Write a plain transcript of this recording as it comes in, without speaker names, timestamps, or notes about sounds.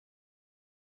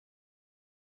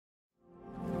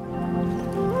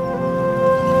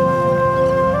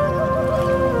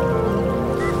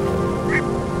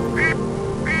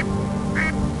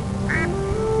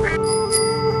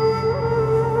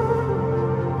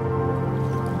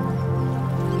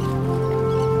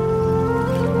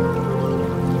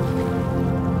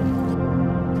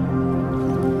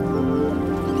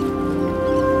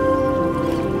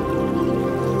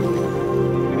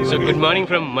morning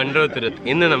from Mundrothuruth.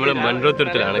 In the number of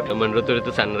Mundrothuruth,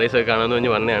 Mundrothuruth sunrise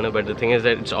but the thing is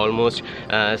that it's almost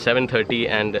 7:30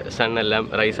 and sun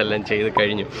rise so now we are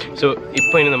going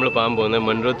to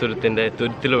Mundrothuruth in the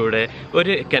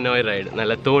canoe ride.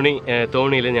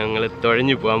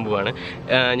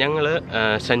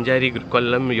 Sanchari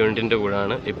Kollam unit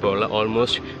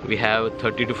almost we have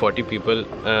 30 to 40 people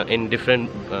in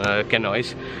different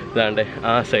canoes.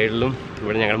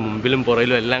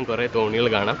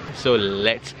 So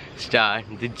let's start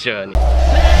the journey.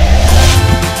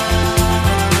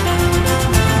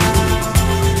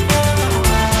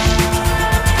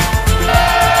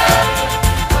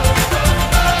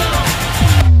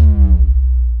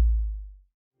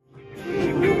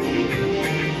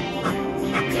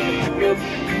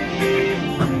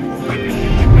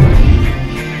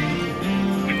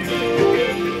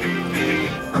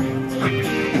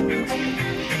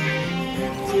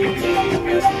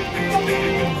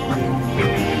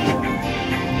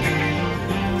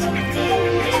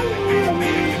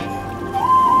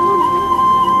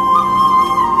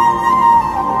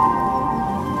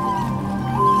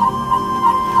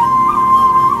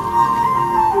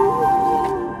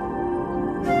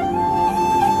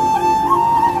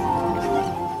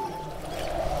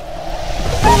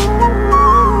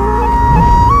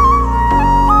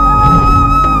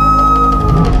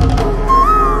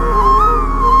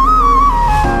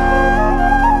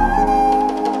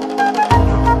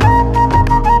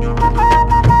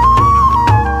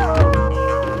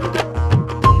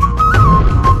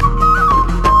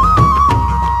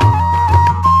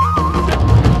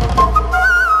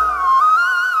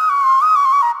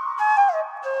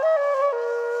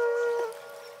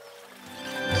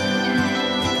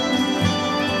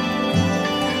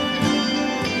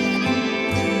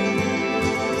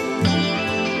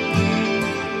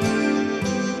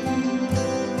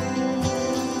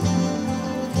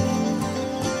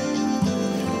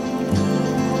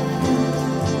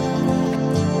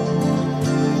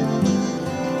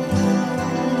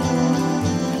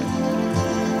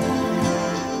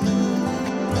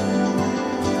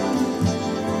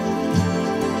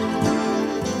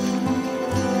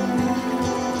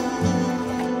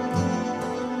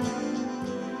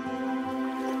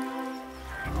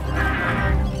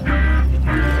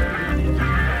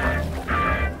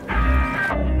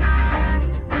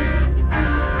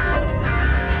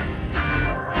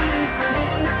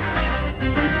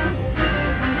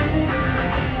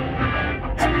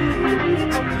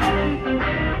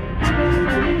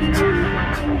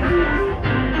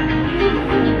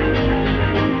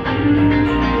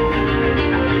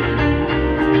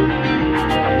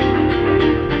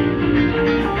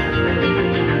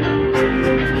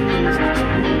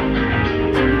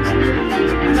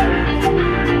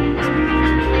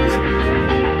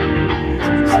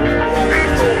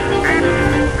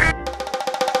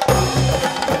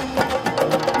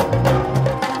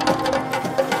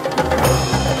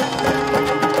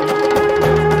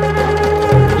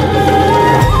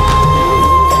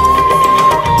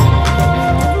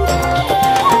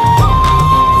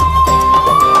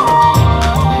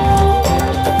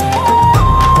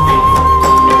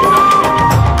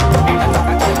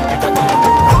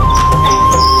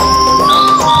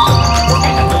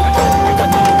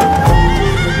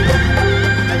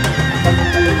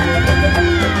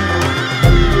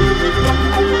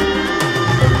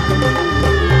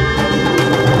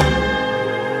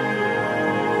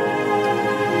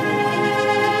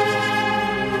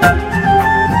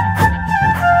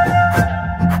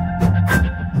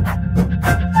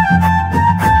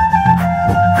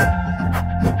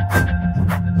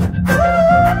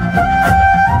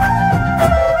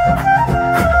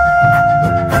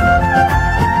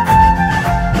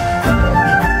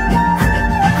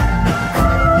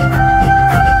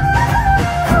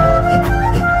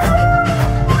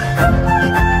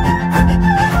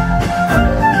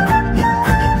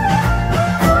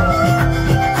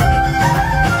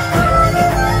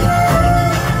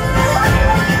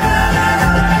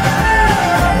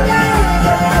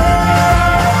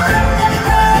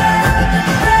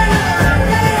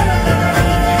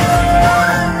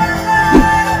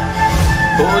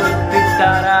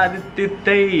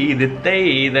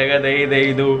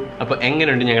 അപ്പോൾ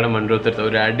എങ്ങനെയുണ്ട് ഞങ്ങളുടെ മൺട്രോത്തുരുത്ത്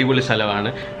ഒരു അടിപൊളി സ്ഥലമാണ്.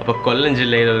 അപ്പോൾ കൊല്ലം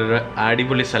ജില്ലയിലൊരു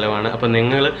അടിപൊളി സ്ഥലമാണ്. അപ്പോൾ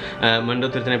നിങ്ങൾ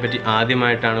മൺട്രോത്തുരുത്തിനെ പറ്റി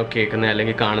ആദ്യമായിട്ടാണോ കേൾക്കുന്നത്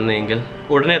അല്ലെങ്കിൽ കാണുന്നതെങ്കിൽ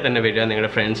ഉടനെ തന്നെ വരിക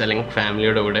നിങ്ങളുടെ ഫ്രണ്ട്സ് അല്ലെങ്കിൽ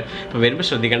ഫാമിലിയുടെ കൂടെ. അപ്പോൾ വരുമ്പോൾ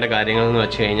ശ്രദ്ധിക്കേണ്ട കാര്യങ്ങളെന്ന്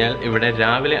വെച്ച് കഴിഞ്ഞാൽ ഇവിടെ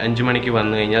രാവിലെ 5 മണിക്ക്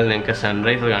വന്നു കഴിഞ്ഞാൽ നിങ്ങൾക്ക്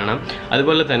സൺറൈസ് കാണാം.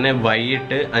 അതുപോലെ തന്നെ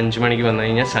വൈകിട്ട് 5 മണിക്ക് വന്നു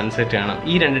കഴിഞ്ഞാൽ സൺസെറ്റ് കാണാം.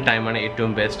 ഈ 2 ടൈമാണ്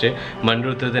ഏറ്റവും ബെസ്റ്റ്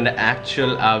മൺട്രോത്തുരുത്തിൻ്റെ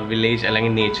ആക്ച്വൽ ആ വില്ലേജ്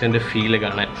അല്ലെങ്കിൽ നേച്ചറിൻ്റെ ഫീൽ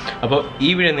കാണാൻ. അപ്പോൾ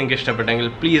ഈ വീഡിയോ നിങ്ങൾക്ക് ഇഷ്ടപ്പെട്ടെങ്കിൽ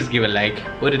ഇഷ്ടമാണെങ്കിൽ പ്ലീസ് ഗിവ് എ ലൈക്ക്.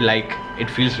 ഒരു like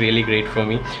it feels really great for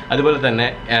me. അതുപോലെ തന്നെ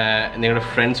നിങ്ങളുടെ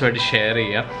ഫ്രണ്ട്സുമായിട്ട് ഷെയർ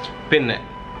ചെയ്യുക. പിന്നെ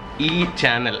ഈ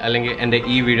ചാനൽ അല്ലെങ്കിൽ എൻ്റെ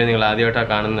ഈ വീഡിയോ നിങ്ങൾ ആദ്യമായിട്ടാണ്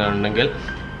കാണുന്നുണ്ടെങ്കിൽ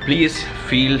please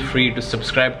feel free to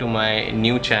subscribe to my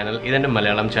new channel. ഇതെൻ്റെ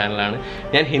മലയാളം ചാനലാണ്.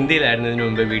 ഞാൻ ഹിന്ദിയിലായിരുന്നു ഇതിനു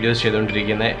മുമ്പ് വീഡിയോസ്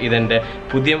ചെയ്തുകൊണ്ടിരിക്കുന്നത്. ഇതെൻ്റെ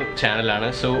പുതിയ ചാനലാണ്.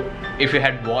 So if you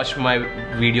had watched my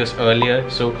videos earlier,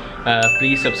 so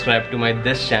please subscribe to my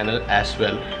this channel as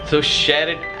well. So share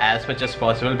it as much as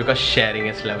possible because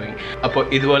sharing is loving. അപ്പോൾ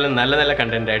ഇതുപോലെ നല്ല നല്ല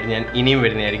കണ്ടൻറ്റായിട്ട് ഞാൻ ഇനിയും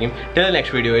വരുന്നതായിരിക്കും. Till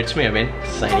next video, it's me Ebin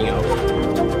signing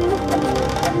off.